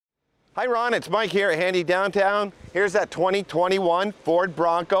Hi Ron, it's Mike here at Handy Downtown. Here's that 2021 Ford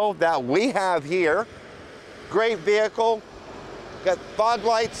Bronco that we have here. Great vehicle, got fog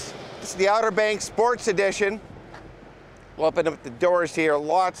lights. This is the Outer Banks Sports Edition. We'll open up the doors here,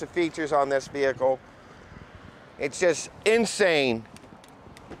 lots of features on this vehicle. It's just insane.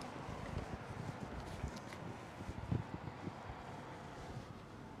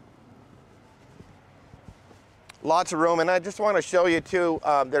 Lots of room, and I just want to show you too,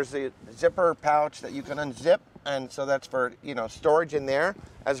 there's a zipper pouch that you can unzip, and so that's for, you know, storage in there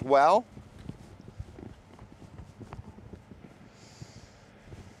as well.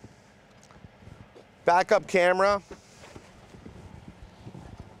 Backup camera.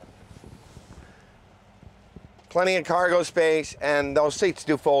 Plenty of cargo space, and those seats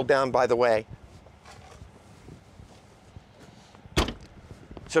do fold down, by the way.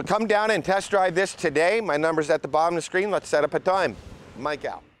 So come down and test drive this today. My number's at the bottom of the screen. Let's set up a time. Mike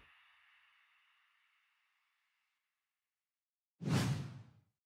out.